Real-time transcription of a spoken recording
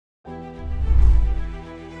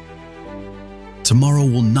tomorrow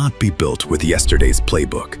will not be built with yesterday's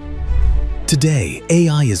playbook. Today,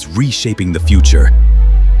 AI is reshaping the future.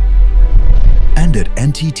 And at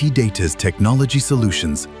NTT DATA Technology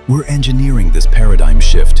Solutions, we're engineering this paradigm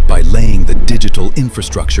shift by laying the digital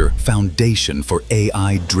infrastructure foundation for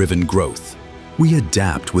AI-driven growth. We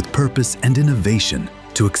adapt with purpose and innovation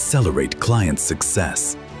to accelerate client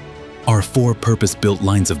success. Our 4 purpose-built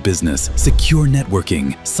lines of business, secure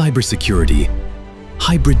networking, cybersecurity,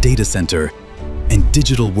 hybrid data center, and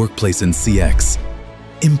digital workplace and CX,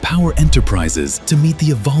 empower enterprises to meet the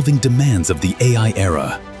evolving demands of the AI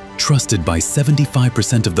era. Trusted by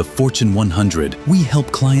 75% of the Fortune 100, we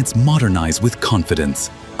help clients modernize with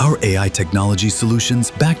confidence. Our AI technology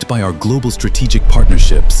solutions, backed by our global strategic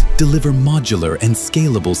partnerships, deliver modular and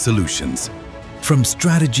scalable solutions. From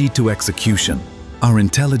strategy to execution, our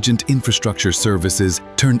intelligent infrastructure services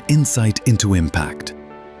turn insight into impact.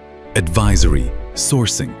 Advisory,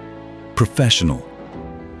 sourcing, professional,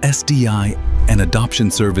 SDI, and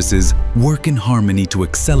adoption services work in harmony to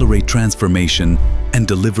accelerate transformation and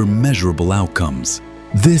deliver measurable outcomes.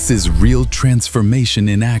 This is real transformation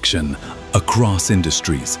in action across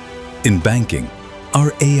industries. In banking,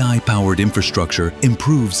 our AI-powered infrastructure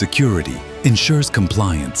improves security, ensures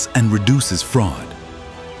compliance, and reduces fraud.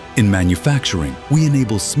 In manufacturing, we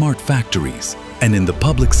enable smart factories, and in the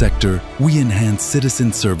public sector, we enhance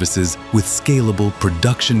citizen services with scalable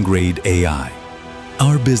production-grade AI.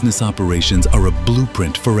 Our business operations are a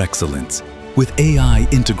blueprint for excellence. With AI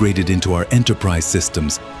integrated into our enterprise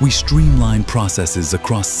systems, we streamline processes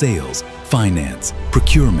across sales, finance,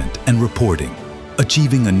 procurement, and reporting,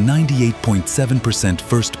 achieving a 98.7%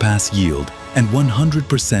 first-pass yield and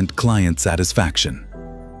 100% client satisfaction.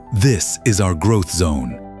 This is our growth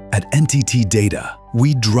zone. At NTT DATA,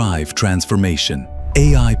 we drive transformation,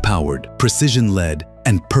 AI-powered, precision-led,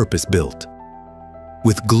 and purpose-built.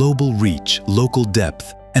 With global reach, local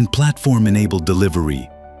depth, and platform-enabled delivery,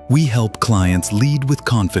 we help clients lead with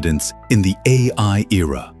confidence in the AI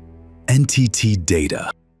era. NTT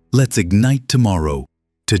DATA. Let's ignite tomorrow,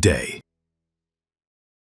 today.